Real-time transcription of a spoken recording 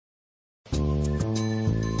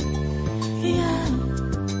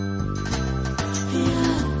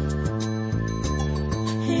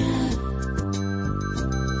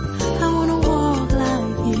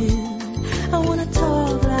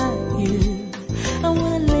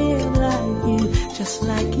just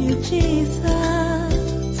like you, Jesus.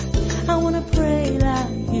 I wanna pray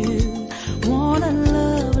like you, wanna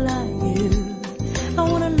love like you, I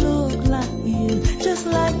wanna look like you, just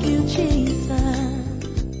like you, Jesus.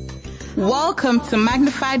 Welcome to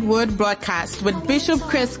Magnified Word Broadcast with Bishop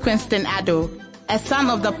Chris Quinston Addo, a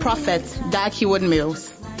son of the prophet Dag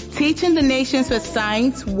Heward-Mills. Teaching the nations with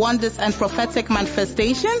signs, wonders, and prophetic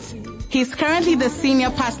manifestations, he's currently the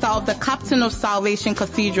senior pastor of the Captain of Salvation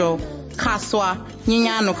Cathedral, Kaswa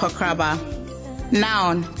Nyinyano Kokraba.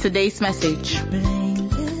 Now, today's message.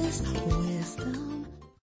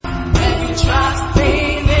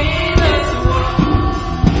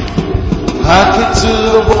 Hearken to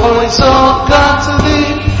the voice of God to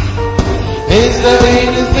thee. Is there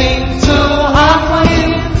anything too hard for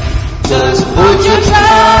him? Just put your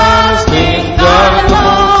trust in God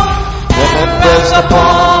alone and rest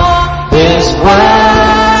upon His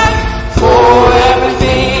word for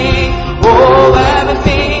everything, oh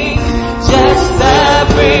everything, just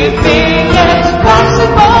everything is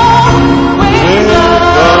possible with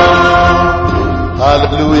God.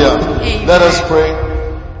 Hallelujah. Amen. Let us pray.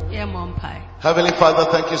 Heavenly Father,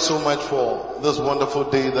 thank you so much for this wonderful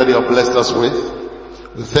day that you have blessed us with.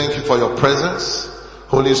 We thank you for your presence.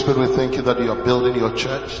 Holy Spirit, we thank you that you are building your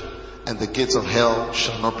church and the gates of hell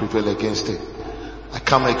shall not prevail against it. I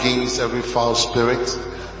come against every foul spirit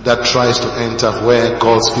that tries to enter where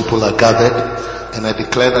God's people are gathered, and I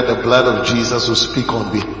declare that the blood of Jesus will speak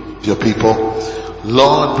on behalf of your people.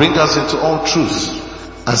 Lord, bring us into all truth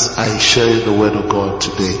as I share the word of God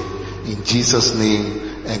today. In Jesus' name.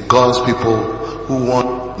 And God's people who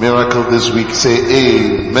want miracle this week say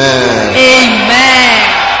amen. Amen.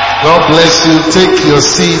 God bless you. Take your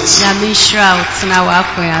seats. And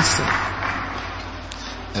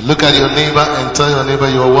look at your neighbor and tell your neighbor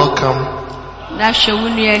you are welcome.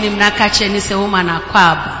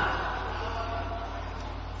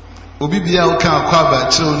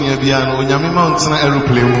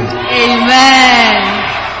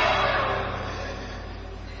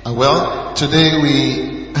 Amen. Well, today we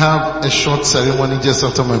have a short ceremony just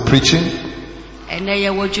after my preaching. And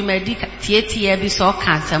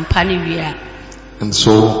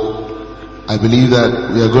so I believe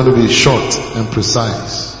that we are going to be short and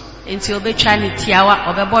precise. I've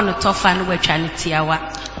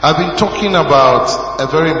been talking about a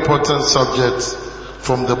very important subject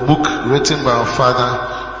from the book written by our father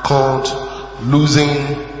called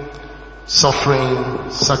Losing, Suffering,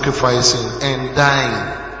 Sacrificing, and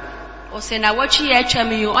Dying. Osena wachi ya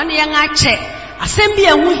chami yo oni yang ache asembi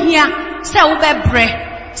ehu hia se ube bre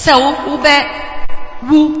se ube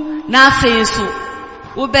wu na afenso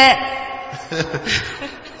ube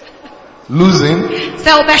losing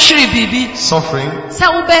se ube shiri bibi suffering se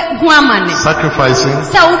ube hu amane sacrificing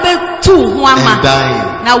se ube tu hu ama and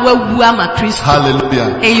dying na we wu ama Christ.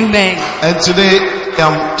 Hallelujah. Amen. And today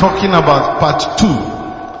I'm talking about part 2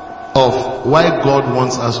 of why God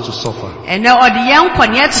wants us to suffer.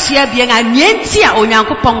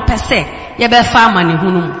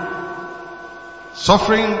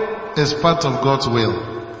 Suffering is part of God's will.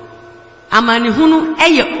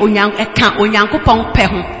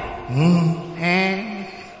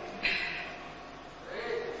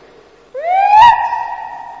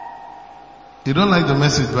 You don't like the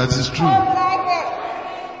message, but it's true.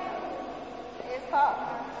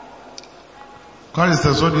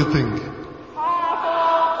 Choristers, what do you think?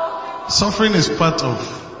 Suffering is part of.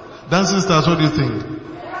 Dancing stars, what do you think?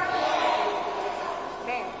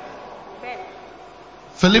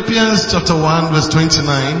 Philippians chapter 1 verse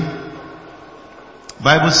 29.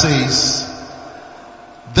 Bible says,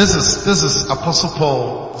 this is Apostle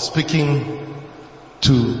Paul speaking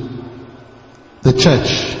to the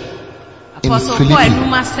church in Philippi.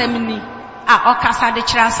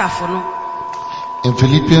 In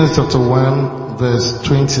Philippians chapter 1 verse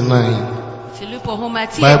 29,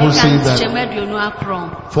 Bible says that,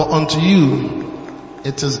 for unto you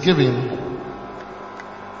it is given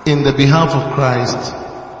in the behalf of Christ,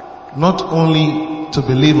 not only to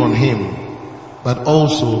believe on Him, but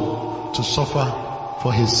also to suffer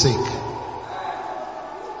for His sake.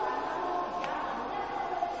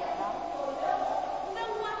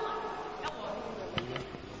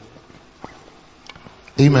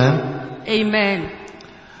 Amen. Amen.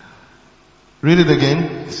 Read it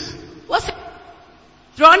again. What's it?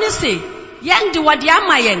 Drone say, yang di wadi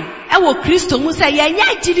amayen, ewo Kristo mu say ye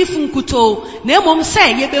nya jiri funkuto, na emom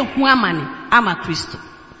say ye be hu amane, ama Kristo.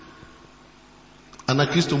 Ana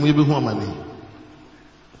Kristo mu ye be hu amane.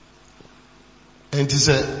 Enti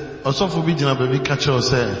say, osofo bi gina baby catch us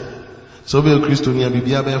say, so be Kristo ni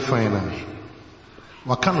bibia be fine na.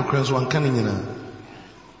 Waka no krenso wanka ni nyina.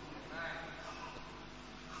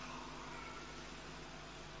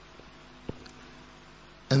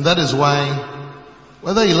 And that is why,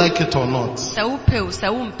 whether you like it or not,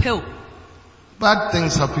 bad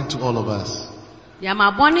things happen to all of us.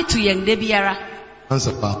 Once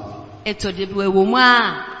about. In 1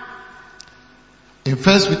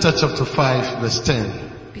 Peter chapter 5 verse 10,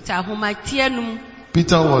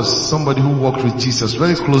 Peter was somebody who walked with Jesus,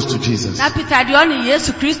 very close to Jesus.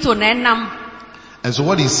 And so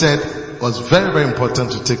what he said was very, very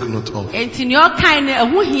important to take note of. He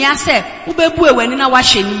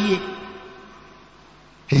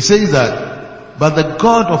says that, but the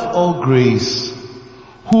God of all grace,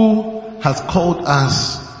 who hath called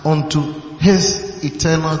us unto his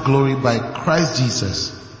eternal glory by Christ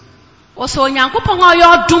Jesus. After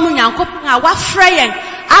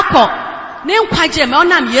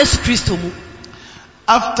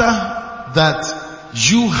that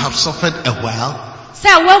you have suffered a while,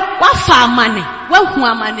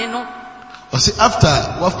 or say after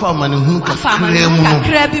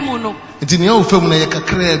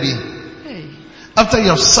after you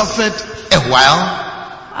have suffered a while,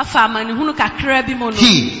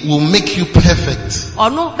 he will make you perfect,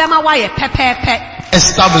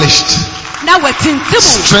 established,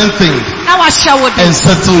 strengthened, and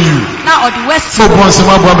settle you.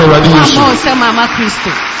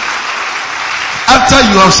 After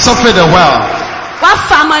you have suffered a while,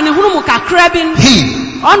 he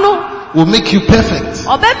will make you perfect,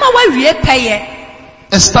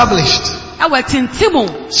 established,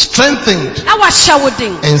 strengthened,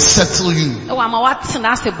 and settle you.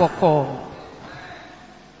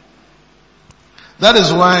 That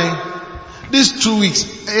is why these 2 weeks,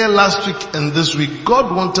 last week and this week,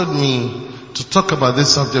 God wanted me to talk about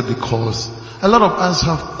this subject because a lot of us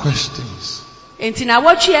have questions.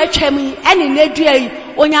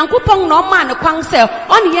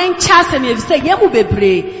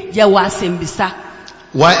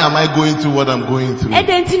 Why am I going through what I'm going through? As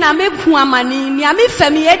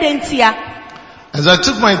I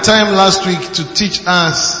took my time last week to teach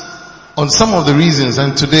us on some of the reasons,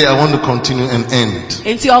 and today I want to continue and end.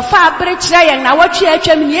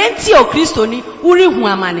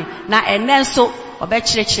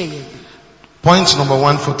 Point number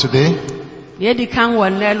 1 for today.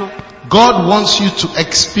 God wants you to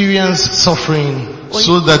experience suffering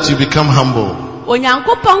so that you become humble.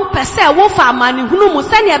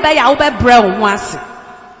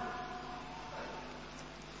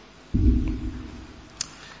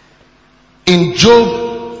 In Job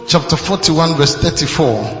chapter 41 verse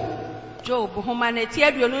 34, Job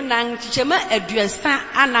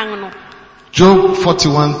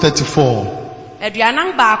 41:34,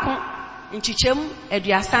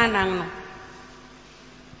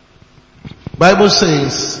 Bible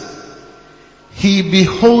says, he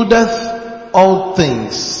beholdeth all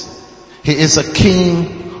things. He is a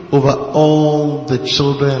king over all the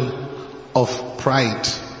children of pride.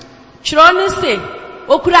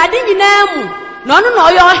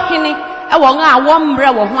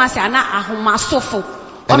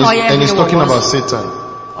 And he's talking about Satan.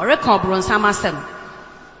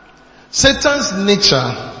 Satan's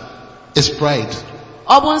nature is pride.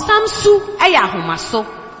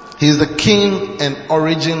 He is the king and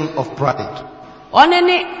origin of pride.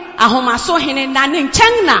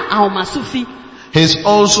 He is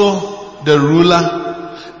also the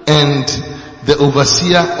ruler and the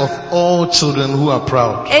overseer of all children who are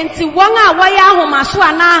proud.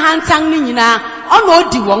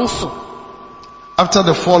 After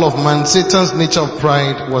the fall of man, Satan's nature of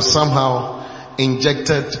pride was somehow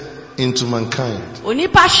injected into mankind.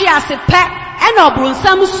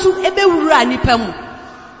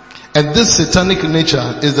 And this satanic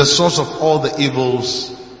nature is the source of all the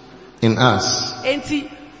evils in us.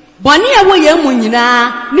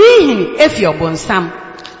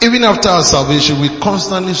 Even after our salvation, we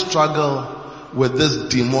constantly struggle with this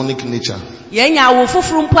demonic nature.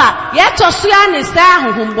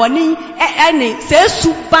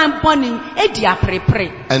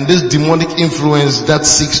 And this demonic influence that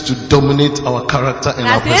seeks to dominate our character and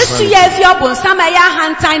our personality.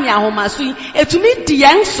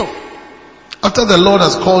 After the Lord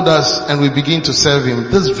has called us and we begin to serve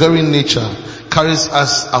him, this very nature carries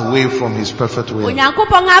us away from his perfect will. A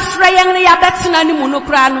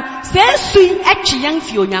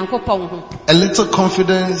little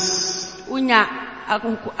confidence, a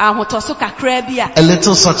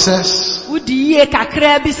little success,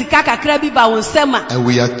 and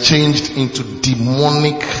we are changed into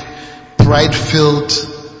demonic, pride-filled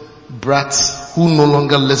brats who no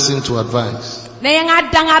longer listen to advice.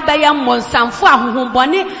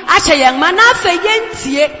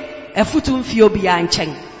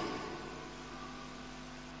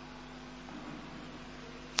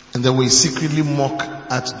 And then we secretly mock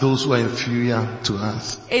at those who are inferior to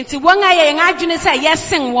us. And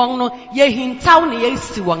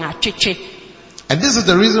this is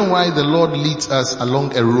the reason why the Lord leads us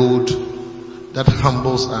along a road that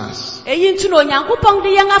humbles us.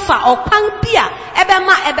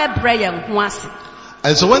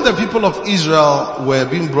 And so when the people of Israel were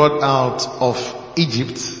being brought out of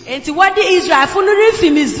Egypt,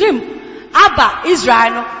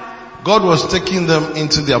 God was taking them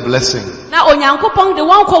into their blessing.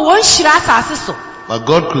 But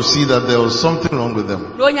God could see that there was something wrong with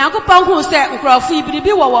them.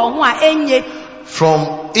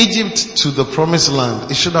 From Egypt to the promised land,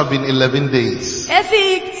 it should have been 11 days.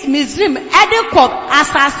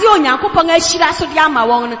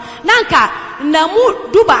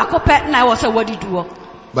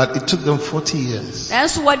 But it took them 40 years.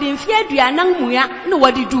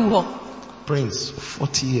 Prince,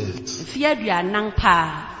 40 years.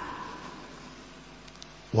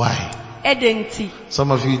 Why?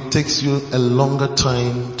 Some of you, it takes you a longer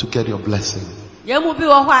time to get your blessing. And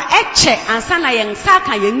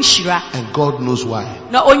God knows why.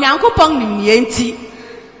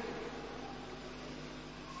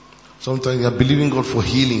 Sometimes you are believing God for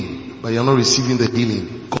healing, but you are not receiving the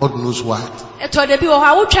healing. God knows why.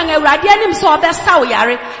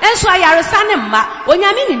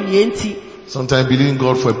 Sometimes believing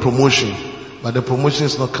God for a promotion, but the promotion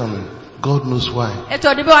is not coming. God knows why.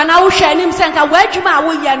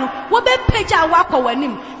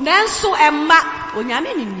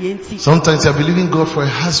 Sometimes you are believing God for a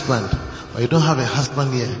husband, but you don't have a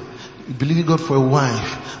husband yet. You believe God for a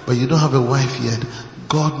wife, but you don't have a wife yet.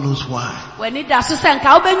 God knows why.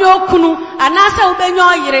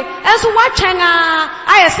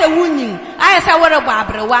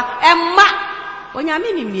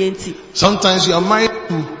 Sometimes you are married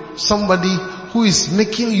to somebody who is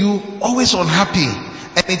making you always unhappy,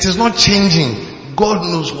 and it is not changing. God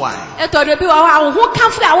knows why.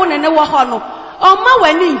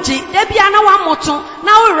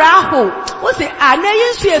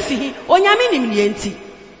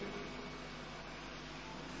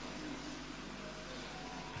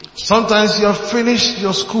 Sometimes you have finished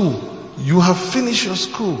your school. You have finished your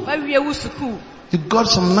school. You got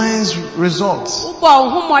some nice results.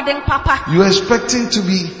 You are expecting to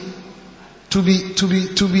be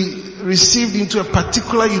received into a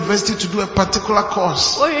particular university to do a particular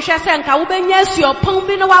course. But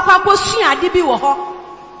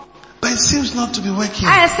it seems not to be working.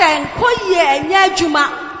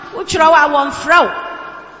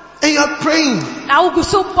 And you are praying,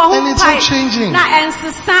 and it's not changing.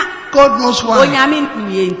 God knows why.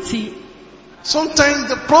 Sometimes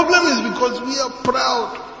the problem is because we are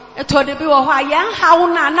proud.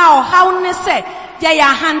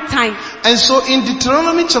 And so in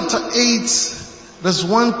Deuteronomy chapter 8, verse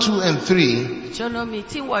 1, 2, and 3,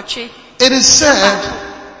 it is said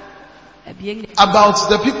about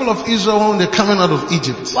the people of Israel when they're coming out of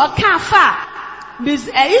Egypt.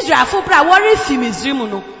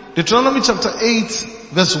 Deuteronomy chapter 8,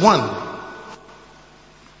 verse 1.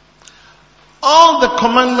 All the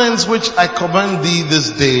commandments which I command thee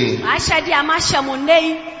this day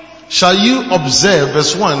shall you observe.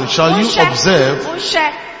 Verse 1. Shall you observe?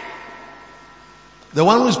 The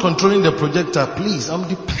one who is controlling the projector, please, I'm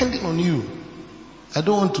depending on you. I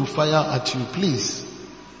don't want to fire at you, please.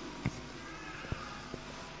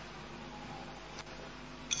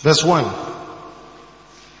 Verse 1.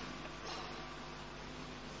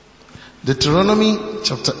 Deuteronomy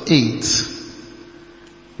chapter 8,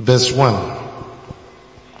 verse 1.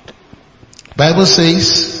 Bible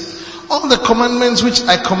says, all the commandments which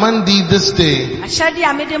I command thee this day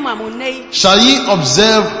shall ye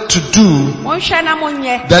observe to do,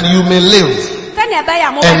 that you may live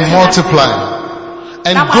and multiply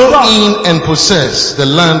and go in and possess the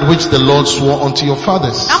land which the Lord swore unto your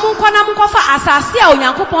fathers.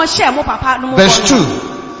 Verse 2.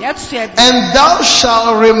 And thou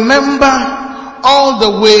shalt remember all the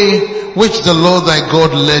way which the Lord thy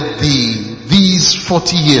God led thee these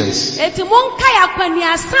 40 years. In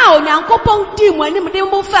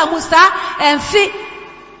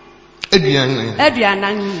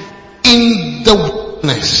the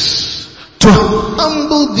wilderness, to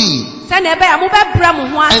humble thee, and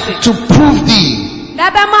to prove thee,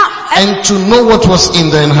 and to know what was in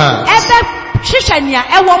thine heart,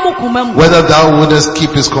 whether thou wouldest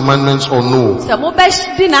keep his commandments or no.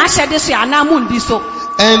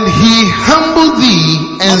 And he humbled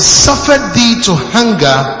thee and suffered thee to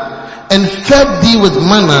hunger and fed thee with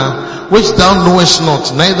manna which thou knowest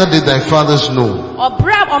not, neither did thy fathers know.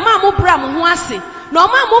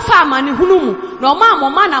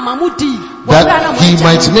 that he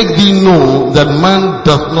might make thee know that man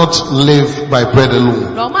doth not live by bread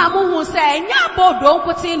alone, but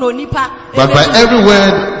by every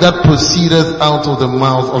word that proceedeth out of the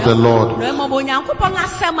mouth of the Lord,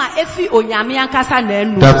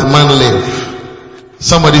 that man live.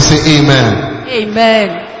 Somebody say amen.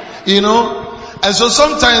 Amen. You know, and so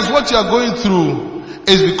sometimes what you are going through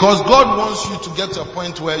is because God wants you to get to a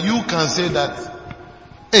point where you can say that,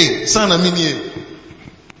 hey, son, I'm in here.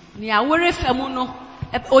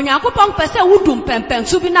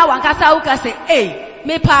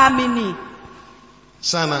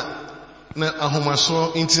 Sana, na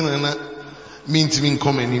ahomaso intina na mintimin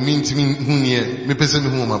komeni, mintimin hunye, me pese me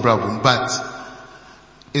huma bravo, but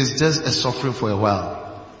it's just a suffering for a while.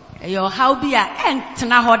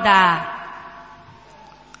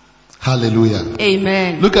 Hallelujah.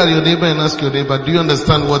 Amen. Look at your neighbor and ask your neighbor, do you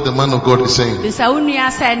understand what the man of God is saying? Who said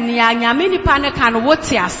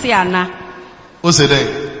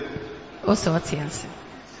that?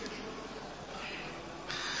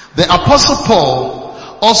 The Apostle Paul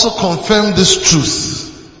also confirmed this truth.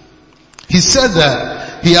 He said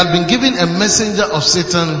that he had been given a messenger of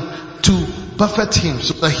Satan to buffet him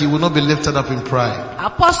so that he will not be lifted up in pride.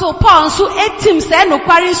 Apostle Paul so etim say no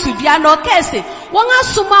kwari sudia no kese won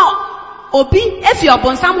asuma obi efi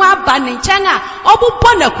obonsam wa ba ne nchen a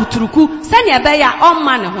obubo na kuturuku se ne be ya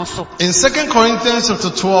omma ne ho so. In 2 Corinthians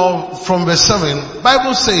chapter 12 from verse 7,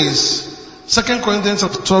 Bible says, 2 Corinthians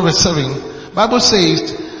chapter 12 verse 7, Bible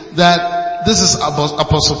says that this is about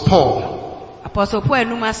Apostle Paul. Apostle Paul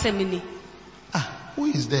enuma semini. Who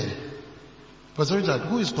is there? Pastor Richard,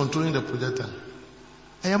 who is controlling the projector?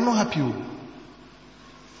 I am not happy.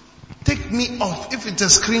 Take me off. If it's a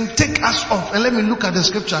screen, take us off and let me look at the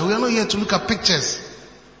scripture. We are not here to look at pictures.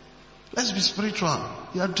 Let's be spiritual.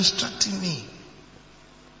 You are distracting me.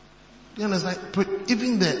 You understand?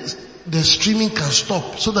 Even the streaming can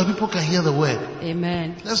stop so that people can hear the word.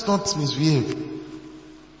 Amen. Let's not misbehave.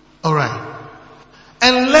 Alright.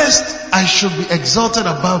 And lest I should be exalted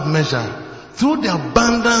above measure, through the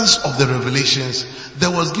abundance of the revelations,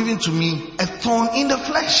 there was given to me a thorn in the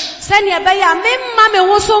flesh.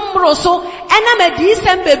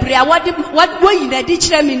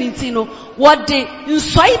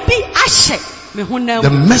 The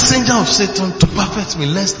messenger of Satan to buffet me,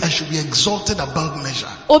 lest I should be exalted above measure.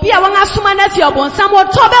 The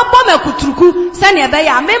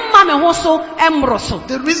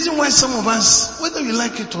reason why some of us, whether you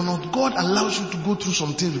like it or not, God allows you to go through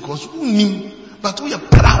some things because who knew? But we are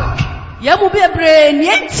proud. We are proud.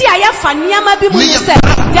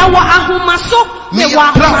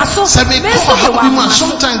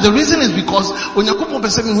 Sometimes the reason is because when you come up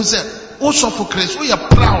with someone who said, "Oh, so for Christ, we are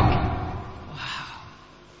proud."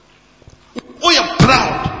 We are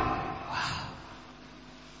proud.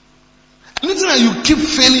 Listen, you keep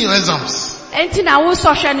failing your exams.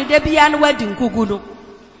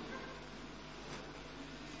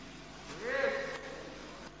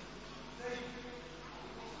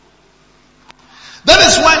 That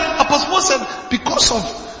is why Apostle Paul said, because of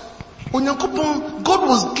God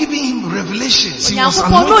was giving him revelations. He was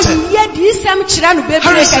anointed.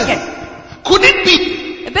 Harrison, could it be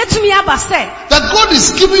that God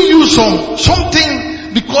is giving you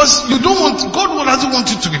something because you don't want, God doesn't want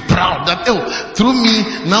you to be proud that, through me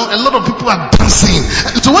now a lot of people are dancing.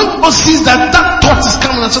 So when God sees that thought is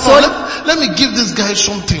coming and says, let me give this guy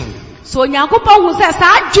something. So Nyankopon hu say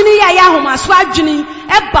sa adwene ya ya homaso adwene e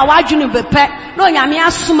ba wa adwene bepe no nyame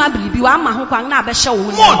asuma biribi wa ma ho kwan na be hye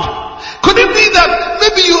wo. Could it be that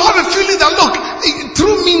maybe you have a feeling that look,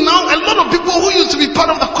 through me now a lot of people who used to be part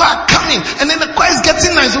of the choir are coming and then the choir is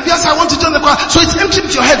getting nice. So yes, I want to join the choir. So it's empty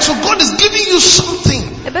into your head. So God is giving you something.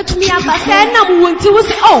 Could it be that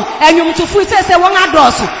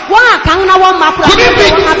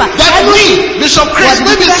me, Bishop Chris,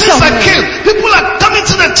 maybe since I came, people are coming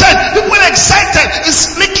to the church, people are excited.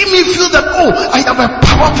 It's making me feel that, I am a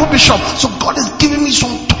powerful bishop. So God is giving me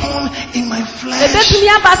some tone in my flesh. Could it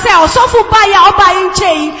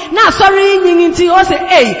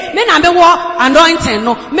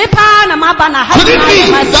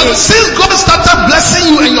be that since God started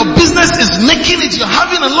blessing you and your business is making it, you're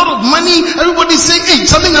having a lot of money, everybody say, hey,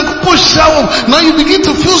 something I could push out. Now you begin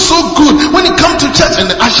to feel so good. When you come to church and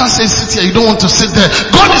the usher says sit here, you don't want to sit there.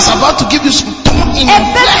 God is about to give you some tone in your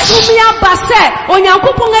flesh.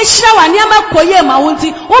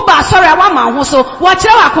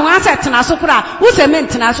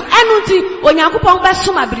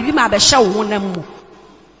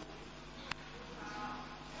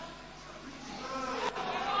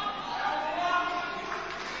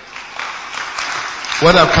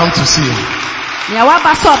 what I've come to see.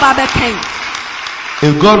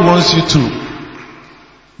 If God wants you to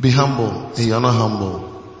be humble and you're not humble,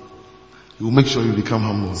 He will make sure you become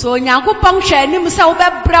humble. So in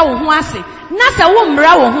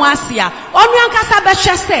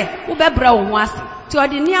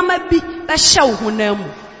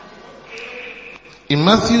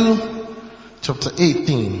Matthew chapter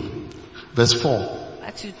 18 verse 4,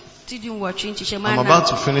 I'm about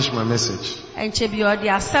to finish my message.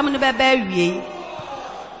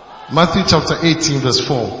 Matthew chapter 18 verse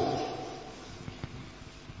 4.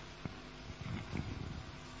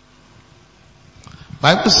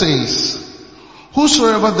 Bible says,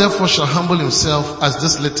 whosoever therefore shall humble himself as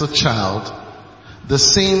this little child, the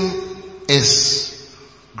same is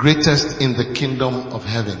greatest in the kingdom of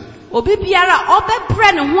heaven.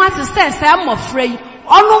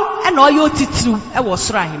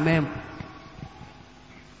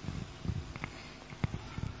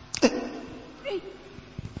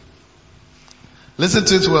 Listen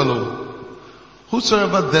to it well.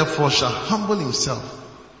 Whosoever therefore shall humble himself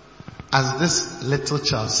as this little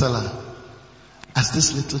child, Salah, as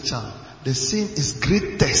this little child, the same is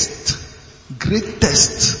greatest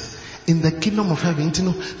in the kingdom of heaven. You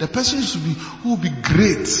know, the person who will be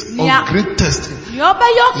great or greatest is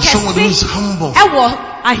someone who is humble.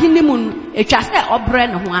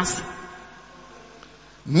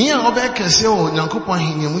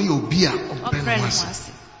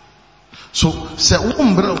 So, say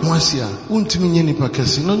umbra mwasia, untimi nyeni pa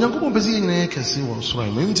kesi. No nyankopon pesi yenye kesi wa sura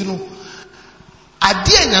ime. You know,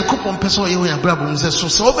 adia nyankopon peso yewe ya brabo mse.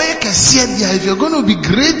 So obeye kesi adia. If you're going to be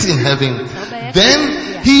great in heaven,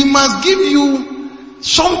 then He must give you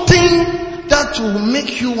something that will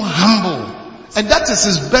make you humble. And that is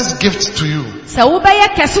His best gift to you. So obeye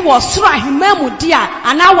kesi wa sura ime mudia.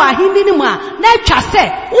 Anawa hindi ni mwa. Na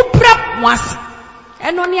chase, ubra mwasi.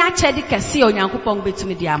 Eno ni achedi kesi o nyankopon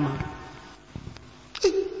betumi diama.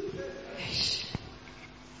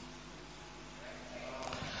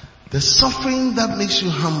 The suffering that makes you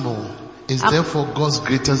humble is therefore God's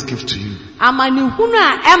greatest gift to you. Many one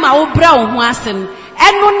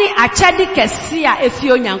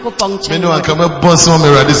come up boss on me,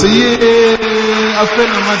 they say, yeah, I feel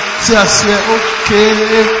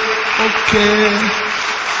okay.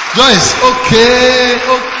 Joyce,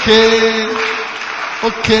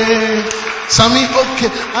 okay. Sammy, okay.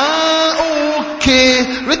 Okay.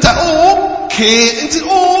 Rita, okay.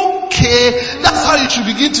 That's how you should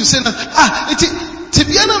begin to say that.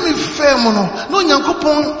 Tibiana mi fair mono. No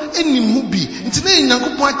nyankopon eni mubi. Nti na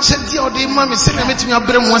nyankopon achedi ode ma me se na metimi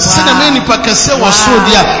abre mo se na me nipa kase wo so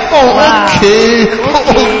dia. Okay.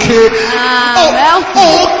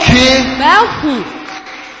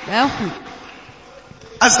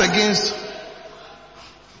 As against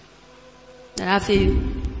I say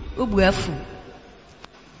ubuafu.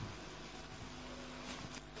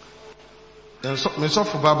 And so, me so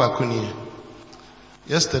for Baba Kuni.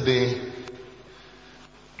 Yesterday,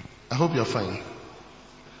 I hope you're fine.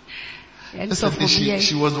 Yesterday,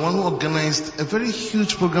 she was the one who organized a very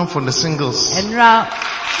huge program for the singles.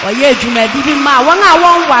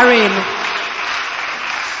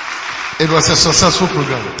 It was a successful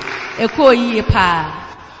program.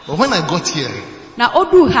 But when I got here,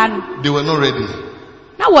 they were not ready.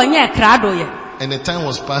 And the time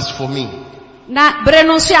was past for me. So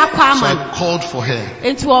I called for her.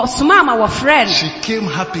 She came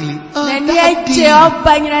happily.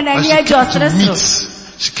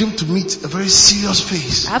 She came to meet a very serious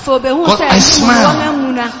face. God, I smile.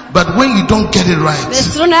 But when you don't get it right, it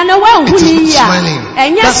is not smiling.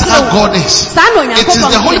 That's how God is. It is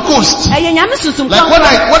the Holy Ghost.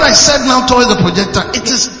 Like what I said now towards the projector, it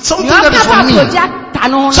is something that is for me.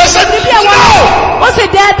 So I said, no!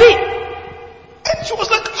 And she was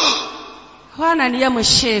like, and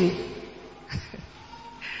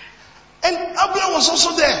Abla was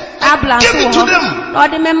also there. I gave it to them.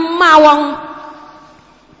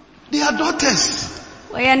 They are daughters.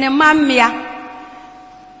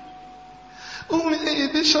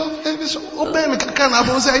 Bishop, obey me, can I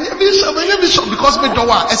say, Bishop, because me do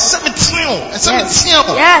what? Yes. So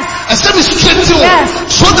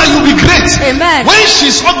that you'll be great. Amen. When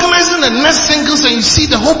she's organizing the next singles and you see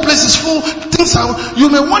the whole place is full, things are, you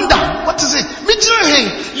may wonder, what is it?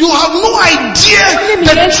 You have no idea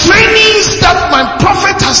the trainings that my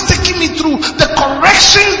prophet has taken me through, the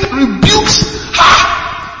corrections, the rebukes.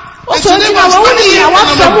 And today I'm standing here and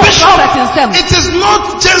I'm a bishop. It is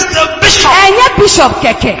not just a bishop.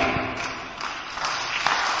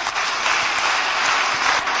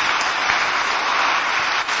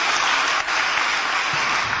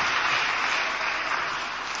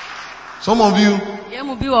 Some of you,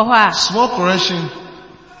 Small correction.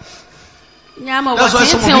 That's why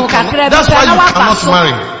some of you cannot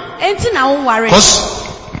marry. Because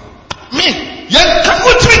me,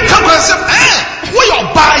 where your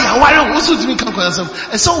buy, why also to me come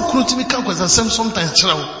and so cool to me come and sometimes.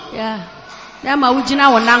 Yeah.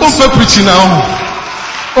 Preaching now.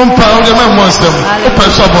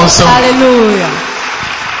 Hallelujah.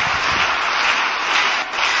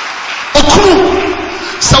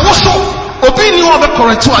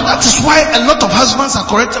 That is why a lot of husbands are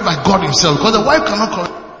corrected by God himself, because the wife cannot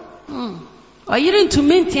correct.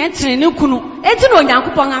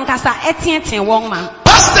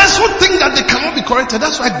 Pastors who think that they cannot be corrected,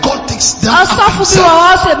 that's why God takes them up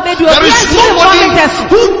himself. There is nobody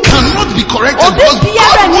who cannot be corrected, because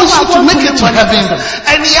God wants you to make it to heaven,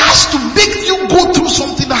 and he has to make you go through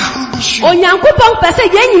something that humbles you.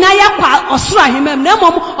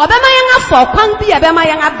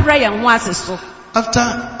 After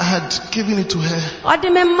I had given it to her,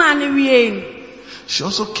 she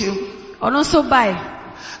also came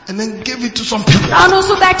and then gave it to some people.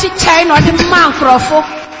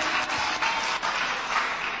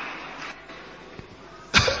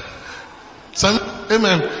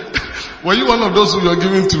 Amen. Were you one of those who you are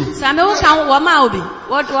giving to?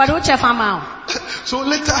 So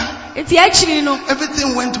later,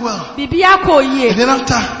 everything went well. And then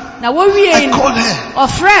after, I called her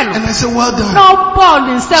and I said, well done.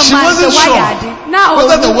 She wasn't sure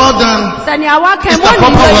whether the well done is the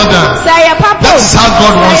proper well done. That is how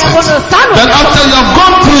God wants it. Then after you have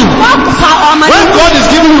gone through, when God is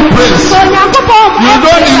giving you praise, you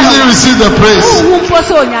don't easily receive the praise.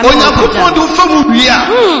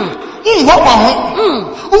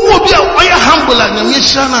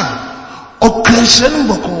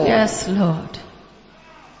 Yes, Lord.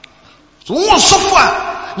 So far,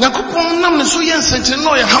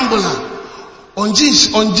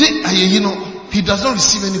 he does not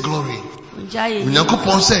receive any glory.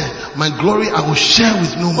 My glory I will share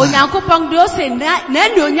with no man.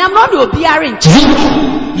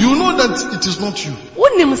 You know that it is not you.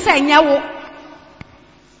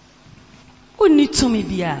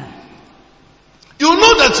 You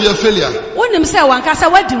know that you are a failure.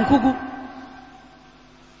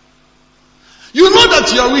 You know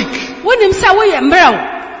that you are weak.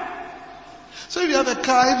 So if you have a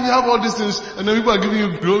car, if you have all these things, and then people are giving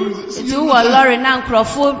you glory.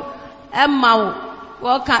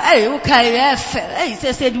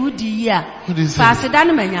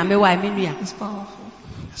 It's powerful.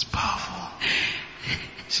 It's powerful.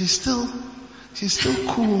 She's still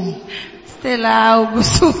cool.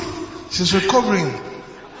 She's recovering.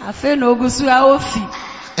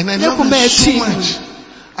 And I love her so much.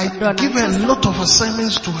 I give her a lot of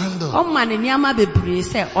assignments to handle.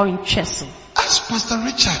 Ask Pastor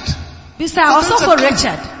Richard.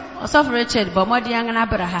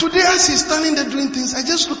 Today as he's standing there doing things, I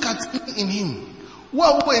just look at in him.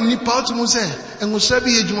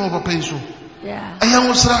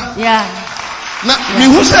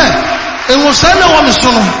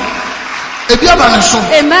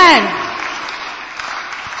 Amen.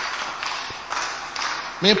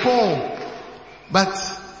 But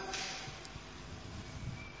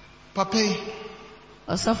Papa,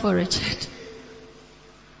 also for Richard.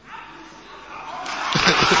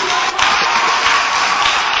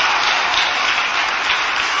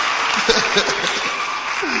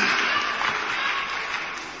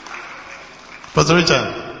 Pastor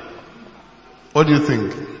Richard, what do you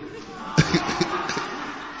think?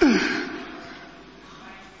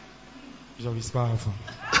 Bishop is powerful.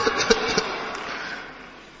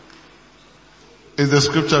 Is the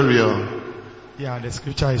scripture real? Yeah, the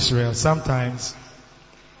scripture is real. Sometimes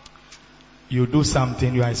you do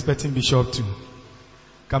something, you are expecting Bishop to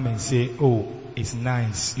come and say, oh, it's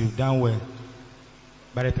nice, you've done well.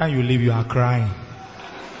 By the time you leave, you are crying.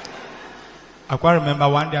 I quite remember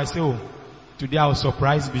one day I said, oh, today I will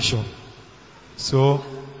surprise Bishop. So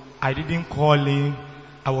I didn't call him.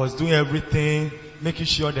 I was doing everything, making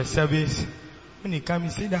sure the service. When he came, he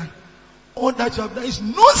said that all that you have done is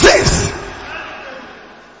nonsense.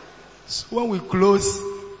 So when we closed,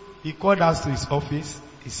 he called us to his office.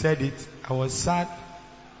 He said it. I was sad.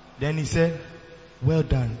 Then he said, well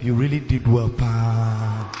done. You really did well,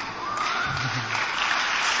 pa.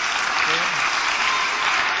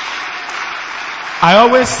 I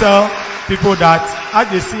always tell people that as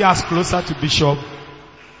they see us closer to Bishop,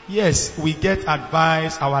 yes, we get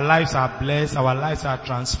advice. Our lives are blessed. Our lives are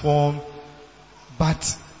transformed.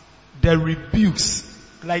 But the rebukes,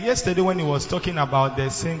 like yesterday when he was talking about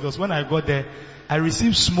the singles, when I got there, I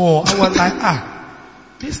received small. I was like,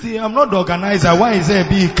 this thing, I'm not the organizer. Why is there a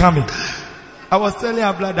bee coming? I was telling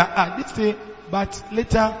Abla that this thing, but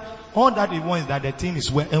later all that we want is that the thing is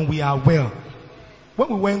well and we are well. When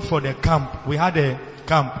we went for the camp, we had a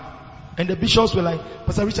camp. And the bishops were like,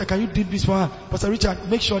 Pastor Richard, can you do this for her? Pastor Richard,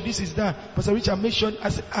 make sure this is done. Pastor Richard, make sure. I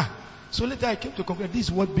said, So later I came to conclude, this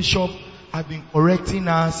is what bishop have been correcting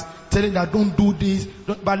us, telling that don't do this.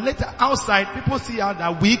 But later outside, people see how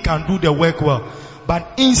that we can do the work well.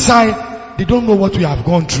 But inside, they don't know what we have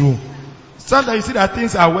gone through. Sometimes you see that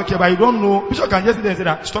things are working, but you don't know. Bishop can just sit there and say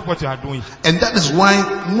that, stop what you are doing. And that is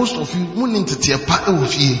why most of you, papa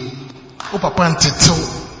and title,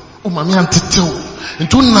 mami and title, and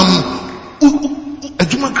to nam.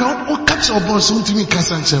 Catch your boss to me,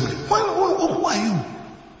 who are you?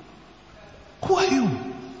 Who are you?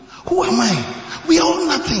 Who am I? We are all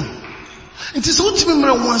nothing. It is ultimately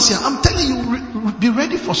once here. I'm telling you, be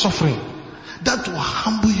ready for suffering. That will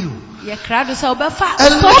humble you. A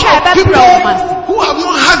lot of people who have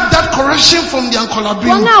not had that correction from the Uncle Abin,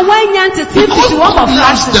 because God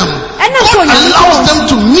loves them, God allows them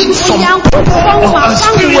to meet some people of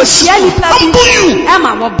experience to humble you.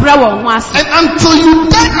 And until you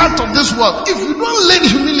die out of this world, if you don't learn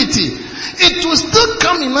humility, it will still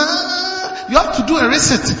come in. You have to do a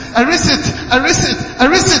reset,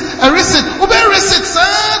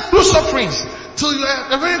 through sufferings. Till you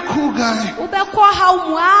are a very cool guy.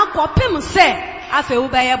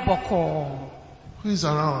 Who is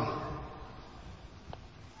around?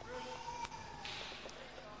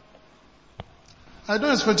 I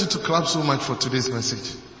don't expect you to clap so much for today's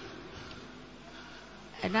message.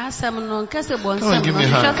 Come and give me a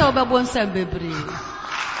hand.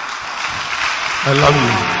 I love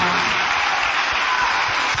you.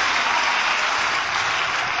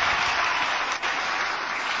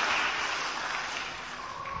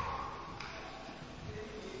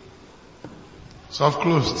 So I've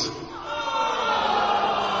closed.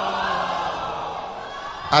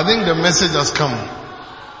 I think the message has come.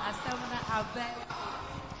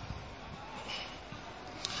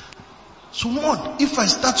 So what if I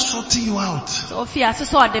start sorting you out?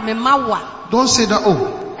 Don't say that,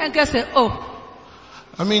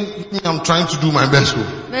 I mean, I'm trying to do my best.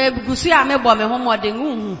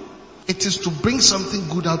 It is to bring something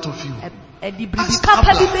good out of you.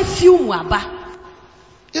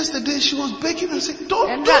 Yesterday she was begging and saying, don't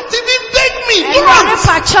even beg me.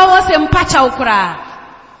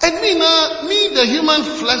 And me, the human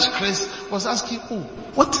flesh Chris, was asking,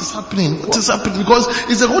 what is happening? What is happening? Because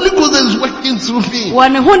it's the Holy Ghost that is working through me.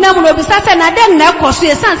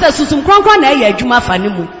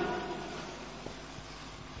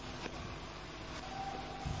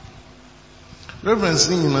 Reverend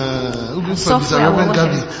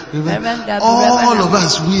Gabi, all of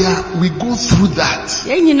us, we go through that.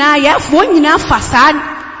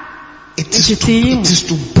 It is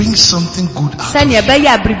to bring something good out. It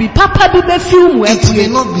may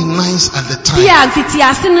not be nice at the time,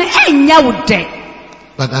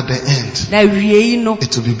 but at the end,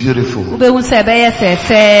 it will be beautiful. It will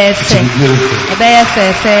be beautiful.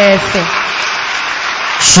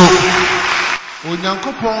 So,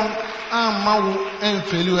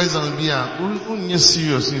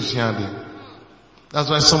 that's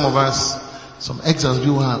why some of us, some exams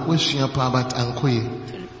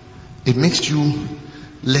it makes you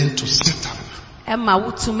learn to sit up.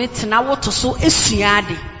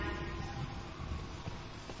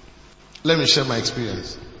 Let me share my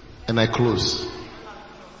experience and I close.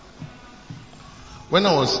 When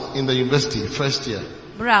I was in the university first year,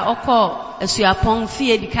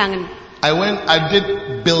 I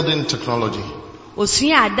did building technology.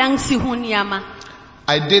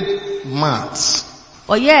 I did maths.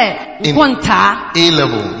 In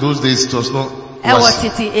A-level. Those days it was not.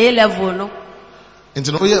 A-level, no?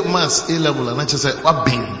 Into maths A-level, and I just said, what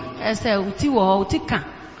bing?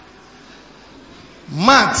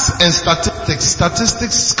 Maths and statistics.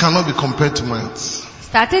 Statistics cannot be compared to maths.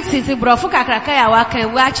 Statistics,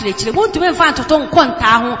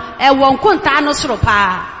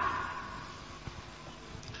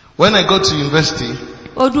 when I got to university,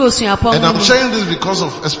 and I'm sharing this because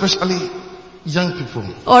of especially young people.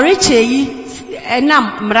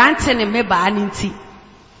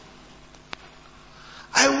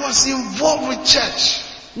 I was involved with church.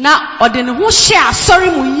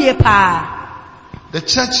 The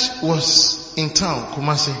church was in town,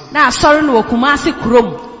 Kumasi.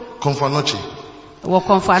 Konfanochi. So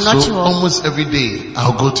almost every day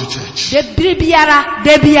I'll go to church.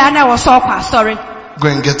 Go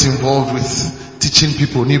and get involved with teaching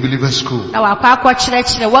people, New Believer School.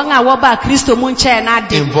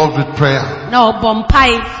 Involved with prayer.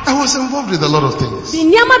 I was involved with a lot of things.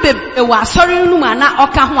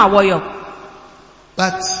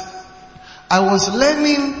 But I was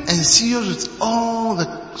learning and serious with all the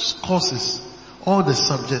courses, all the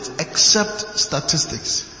subjects except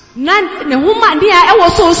statistics. Na huma ndia e wo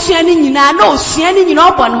so osua ni nyina na osua ni nyina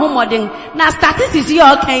obo ne homoden na statistics ye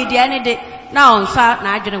o kan de ene de na onfa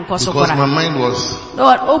na adwene nkoso kora. Because my mind was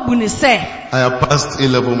Lord obu ni say I have passed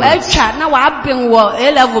A-level maths. Echa na wa ben wo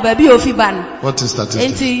A-level ba bi ofi ban. What is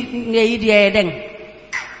statistics? Enti ne de eden.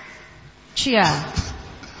 Chia.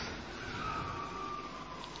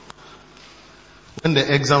 When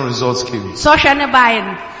the exam results came, So hwe ne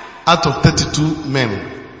bae out of 32 men,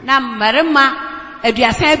 na marema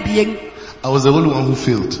aduasa bien. I was the only one who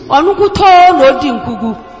failed. Onu kuto no di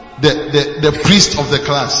nkugu. The priest of the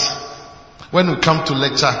class, when we come to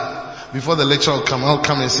lecture, before the lecture will come, I'll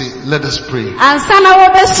come and say, let us pray. Ansa na wo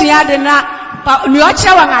besua de na ni o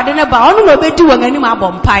kire wan ade ne ba onu no bedi wan ani ma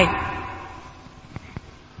bompai.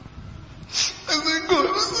 I said, God.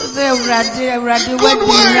 Radi wedi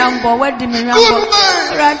mi nyambo.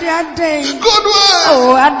 Radi adey. God, why?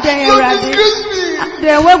 Oh, adey Radi.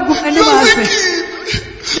 De wegu ani ma se.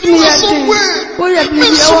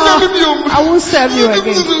 I won't serve you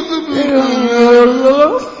again.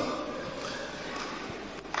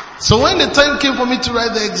 So when the time came for me to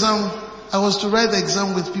write the exam, I was to write the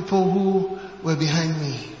exam with people who were behind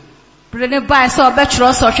me.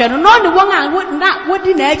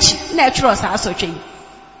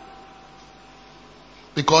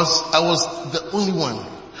 Because I was the only one.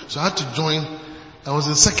 So I had to join. I was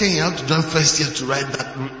in second year. I had to join first year to write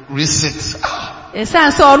that receipt. I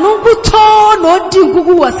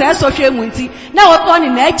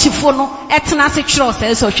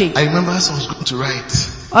remember as I was going to write,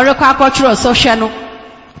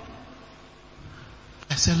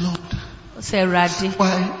 I said, Lord,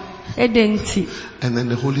 why? And then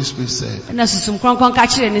the Holy Spirit said,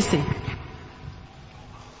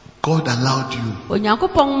 God allowed you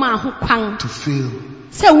to fail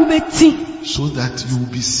so that you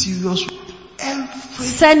will be serious with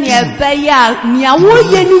everything.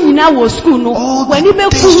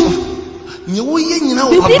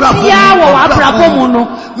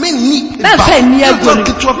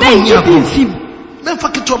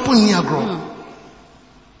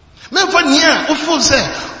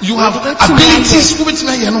 You have abilities.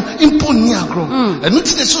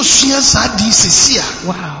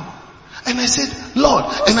 Wow. And I said, Lord,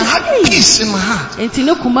 and I had peace in my heart. And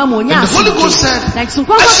the Holy Ghost said, as you are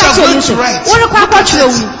going to write,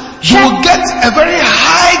 you will get a very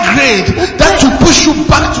high grade that will push you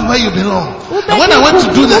back to where you belong. And when I went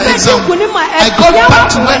to do the exam, I got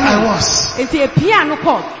back to where I was.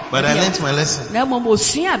 But I learned my lesson.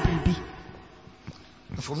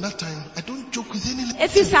 And from that time, I don't joke with any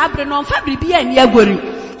lesson.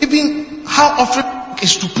 Even how often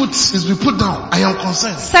is to be put down, I am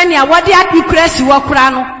concerned.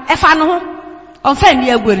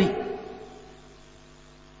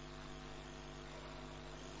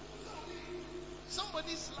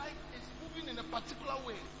 Somebody's life is moving in a particular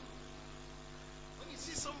way. When you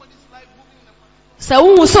see somebody's life moving in a particular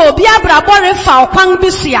way.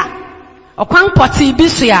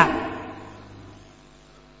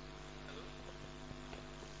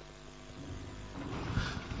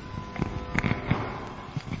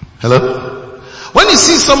 Hello? When you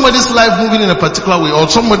see somebody's life moving in a particular way, or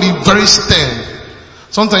somebody very stern,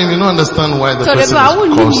 sometimes you don't understand why the person is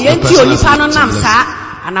caused.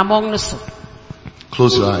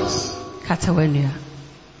 Close your eyes.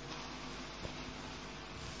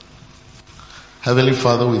 Heavenly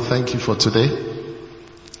Father, we thank you for today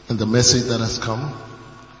and the message that has come.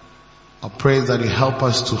 I pray that you help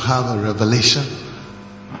us to have a revelation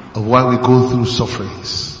of why we go through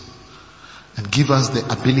sufferings. And give us the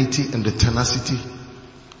ability and the tenacity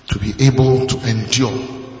to be able to endure.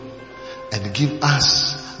 And give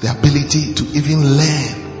us the ability to even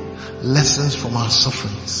learn lessons from our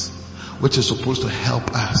sufferings, which is supposed to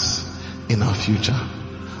help us in our future.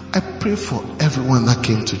 I pray for everyone that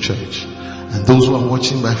came to church and those who are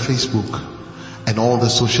watching by Facebook and all the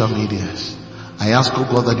social medias. I ask, oh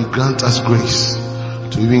God, that you grant us grace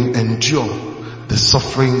to even endure the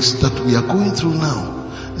sufferings that we are going through now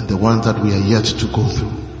and the ones that we are yet to go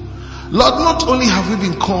through. Lord, not only have we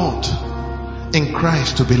been called in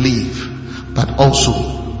Christ to believe, but also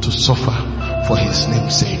to suffer for his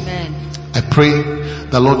name's sake. Amen. I pray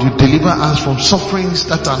that, Lord, you deliver us from sufferings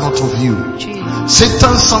that are not of you. Jesus.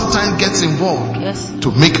 Satan sometimes gets involved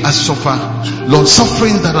to make us suffer. Lord,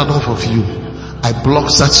 sufferings that are not of you, I block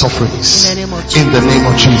such sufferings in the name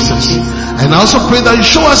of Jesus. And I also pray that you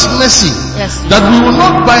show us mercy, that we will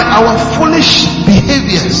not by our foolish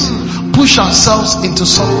behaviors push ourselves into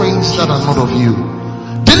sufferings that are not of you.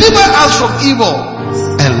 Deliver us from evil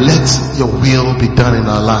And let your will be done in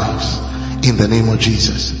our lives. In the name of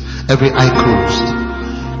Jesus. Every eye closed.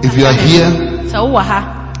 If you are here,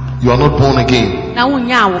 you are not born again. I want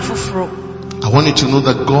you to know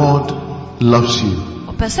that God loves you.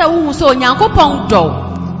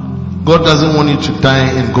 God doesn't want you to die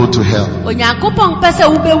and go to hell. You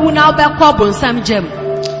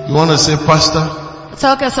want to say, Pastor,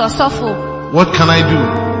 what can I do?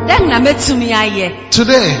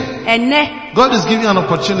 Today, God is giving you an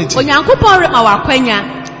opportunity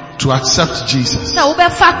to accept Jesus.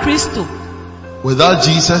 Without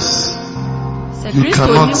Jesus, you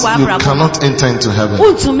cannot enter into heaven.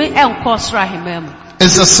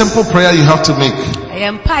 It's a simple prayer you have to make.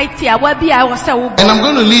 And I'm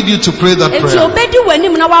going to lead you to pray that prayer. So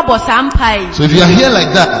if you are here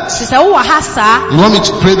like that, you want me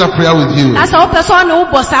to pray that prayer with you, so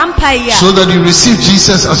that you receive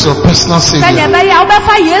Jesus as your personal Savior.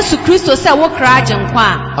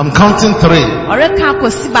 I'm counting 3.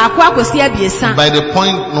 By the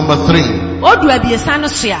point number 3,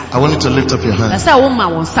 I want you to lift up your hand.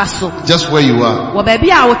 Just where you are.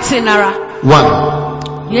 1,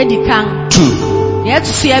 2,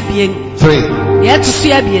 3.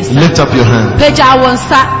 Lift up your hand.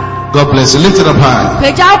 God bless you. Lift it up high.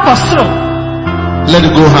 Let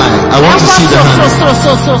it go high. I want to see the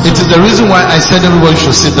hand. It is the reason why I said everybody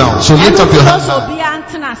should sit down. So lift up your hand high.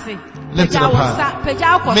 Lift it up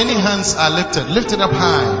high. Many hands are lifted. Lift it up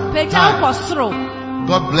high.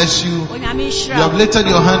 God bless you. You have lifted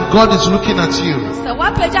your hand. God is looking at you.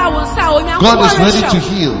 God is ready to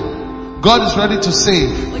heal. God is ready to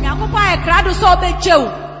save.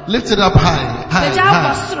 Lift it up high.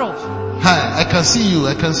 High. I can see you.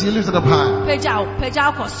 Lift it up high.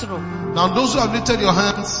 Now those who have lifted your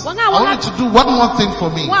hands, I want you to do one more thing for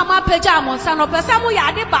me. We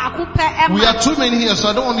are too many here, so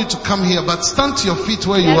I don't want you to come here, but stand to your feet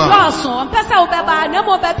where you are.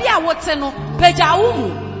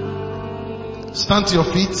 Stand to your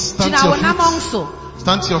feet. Stand to your feet.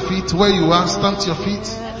 Stand to your feet where you are. Stand to your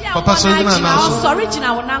feet. Papa,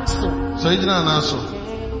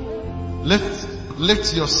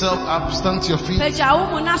 lift yourself up. Stand to your feet.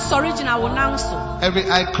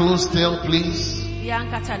 Every eye closed still, please.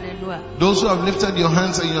 Those who have lifted your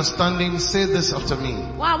hands and you're standing, say this after me.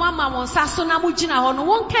 I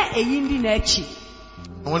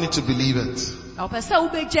want you to believe it.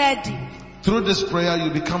 Through this prayer, you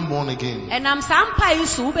become born again.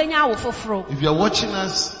 If you're watching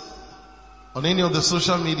us on any of the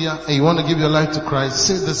social media and you want to give your life to Christ,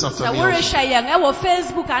 say this after me. Facebook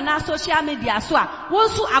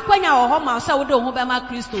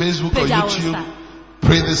or YouTube,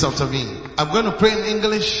 pray this after me. I'm going to pray in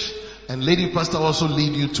English, and Lady Pastor also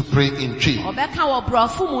lead you to pray in Chi.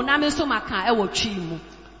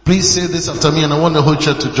 Please say this after me, and I want the whole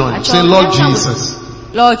church to join. Say, Lord Jesus.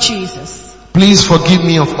 Lord Jesus. Please forgive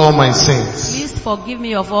me of all my sins. Please forgive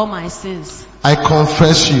me of all my sins. I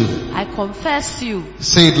confess you. I confess you.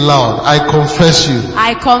 Say it loud. I confess you.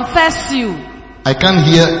 I confess you. I can't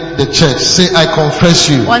hear the church. Say, I confess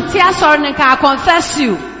you. I confess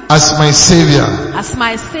you. As my Savior. As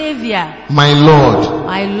my Savior. My Lord.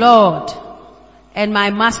 My Lord. And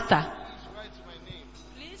my Master.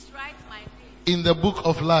 Please write my name in the book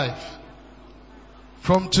of life.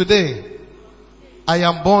 From today, I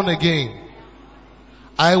am born again.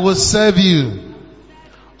 I will serve you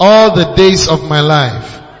all the days of my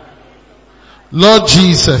life. Lord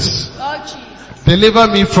Jesus, deliver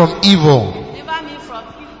me from evil,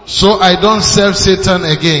 so I don't serve Satan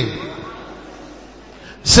again.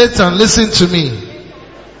 Satan, listen to me.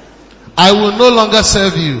 I will no longer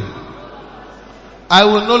serve you. I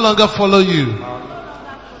will no longer follow you.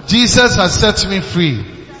 Jesus has set me free,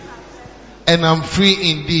 and I'm free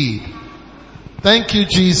indeed. Thank you,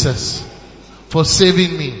 Jesus, for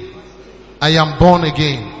saving me. I am born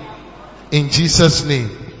again. In Jesus' name.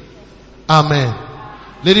 Amen.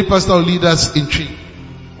 Lady Pastor will lead us in tree.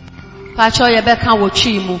 Pacho yebeka wo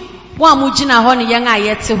twi mu. Wo amugina ho ne yen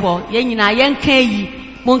ayete ho. Yen nyina yen kan yi.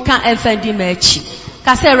 Munka efandi machi.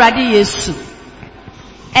 Ka se Awurade Yesu.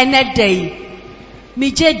 Ene day.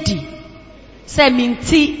 Mi jedi. Se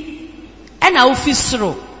minti. Ena ofi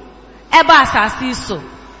soro. Eba asase so.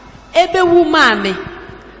 Ebe wu maame.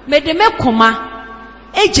 Mede me koma.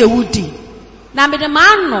 Eje wudi. Na mede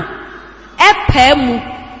ma no. Epa mu.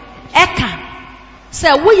 Eka.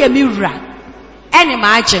 Se wo ye mi wura. Ene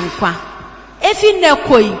ma agenkwa. Efi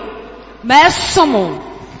nekoi. Ma esomo.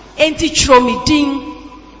 Enti tromidin.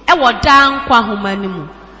 Ewo dan kwa homanimu.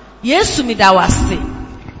 Yesu mi da wase.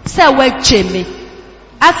 Se wagye me.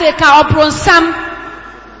 Afe ka obronsam.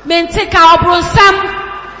 Mente ka obronsam.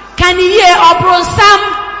 Kaniye obronsam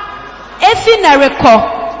efi na reko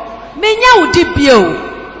menya udi bio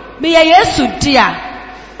me ye Yesu dia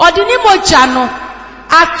odini moja no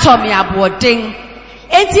atomi aboden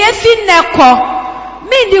enti efi neko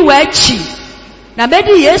me ndi wachi na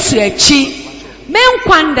medi Yesu echi me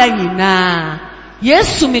nkwanda nyina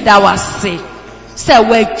Yesu mi da wase se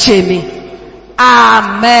wache me.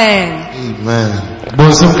 Amen. Amen.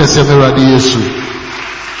 Bonsam kese meradi Yesu.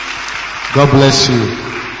 God bless you.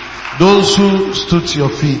 Those who stood to your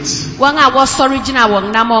feet, I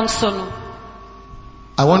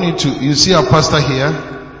want you to, you see our pastor here?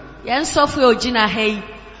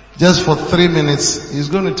 Just for 3 minutes, he's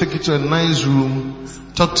going to take you to a nice room,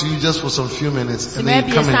 talk to you just for some few minutes, and then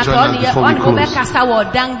come and join us before we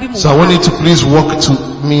close. So I want you to please walk to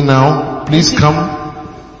me now. Please come.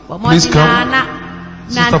 Please come.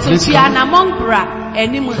 Sister, please come.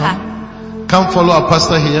 Come follow our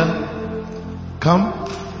pastor here. Come.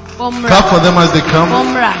 Clap for them as they come.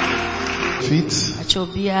 Feet.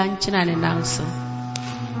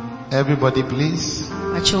 Everybody please.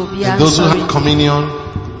 And those who have communion,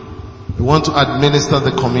 we want to administer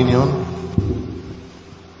the communion.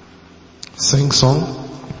 Sing song.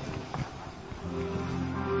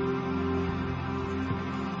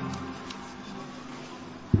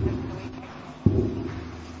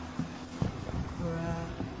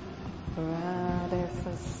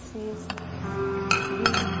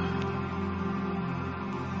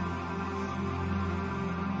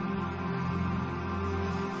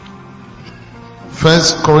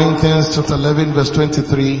 First Corinthians chapter 11 verse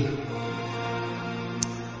 23.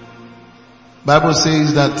 Bible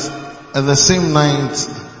says that at the same night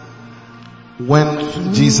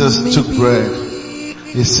when Jesus took bread,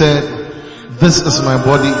 he said, "This is my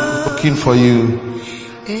body broken for you.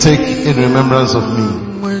 Take in remembrance of me."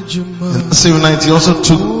 And the same night he also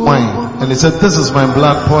took wine and he said, "This is my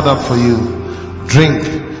blood poured out for you. Drink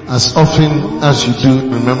as often as you do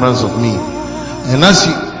in remembrance of me." And as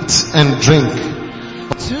you eat and drink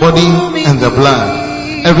body and the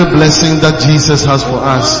blood, every blessing that Jesus has for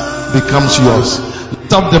us becomes yours.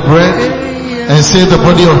 Lift up the bread and say the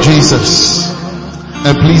body of Jesus,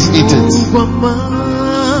 and please eat it.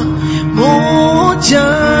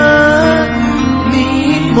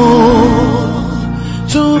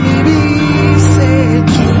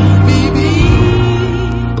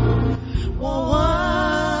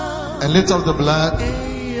 And lift up the blood.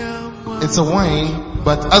 It's a wine,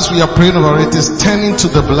 but as we are praying over it, it's turning to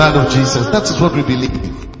the blood of Jesus. That is what we believe.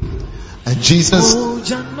 And Jesus,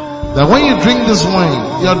 that when you drink this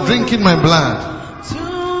wine, you are drinking my blood.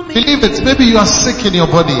 Believe it. Maybe you are sick in your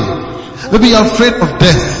body. Maybe you are afraid of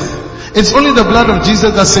death. It's only the blood of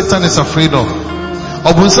Jesus that Satan is afraid of.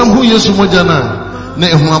 Obusam hu Yesu mojana na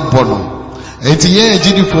ehu abono. Enti ye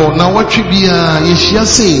ejidi for na watwe bia ye hia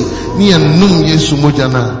sei ni enum Yesu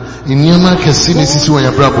mojana. Inyama kesi ni sisi wa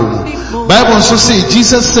yabrabo mu. Bible also say,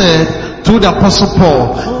 Jesus said through the apostle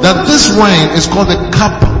Paul that this wine is called the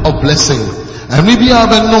cup of blessing. And maybe I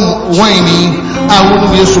have no wine, I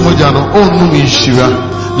won't be Yesu mojana. Oh no mi shira.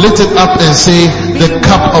 Lift it up and say the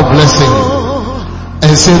cup of blessing.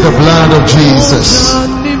 And say the blood of Jesus.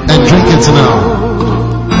 And drink it now.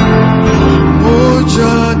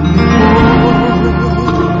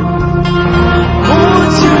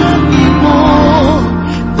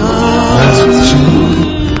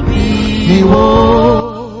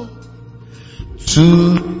 To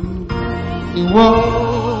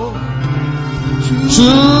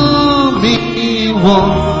me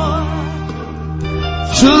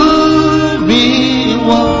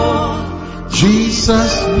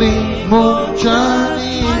Jesus name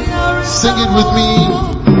Mojani. Sing it with me.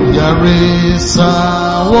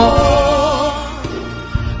 Yarisawo.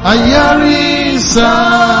 Ayarisawo.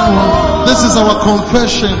 This is our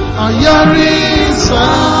confession. Ayarisawo.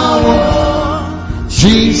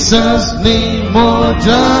 Jesus name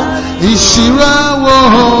Moja. Ishirawo.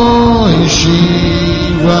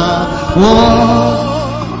 Ishirawo.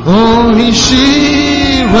 Oh Ishirawo.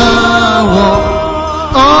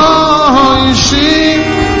 Oh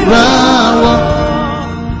Ishirawo.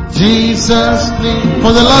 Jesus name.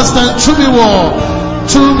 For the last time, to me war.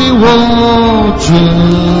 To me war. To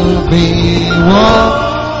me war.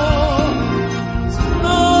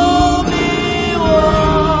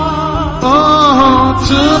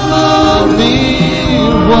 To me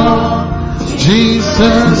war.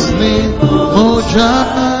 Jesus name.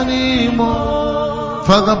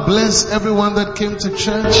 Father, bless everyone that came to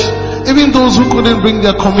church, even those who couldn't bring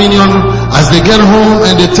their communion. As they get home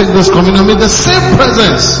and they take this communion, may the same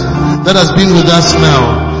presence that has been with us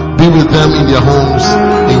now be with them in their homes.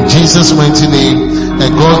 In Jesus' mighty name.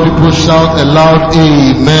 And God's people shout aloud,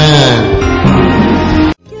 amen.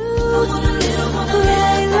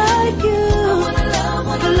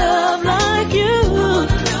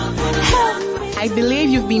 I believe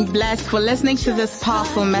you've been blessed for listening to this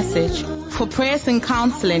powerful message. For prayers and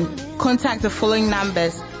counseling, contact the following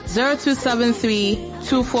numbers: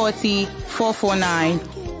 0273-240-449,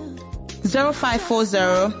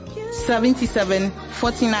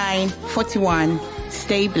 0540-77-49-41.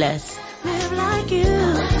 Stay blessed. Live like you.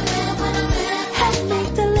 Help me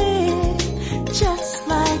to live just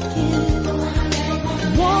like you.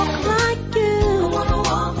 Walk like you.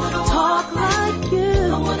 Talk like you.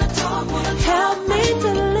 Help me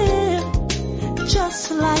to live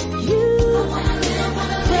just like you.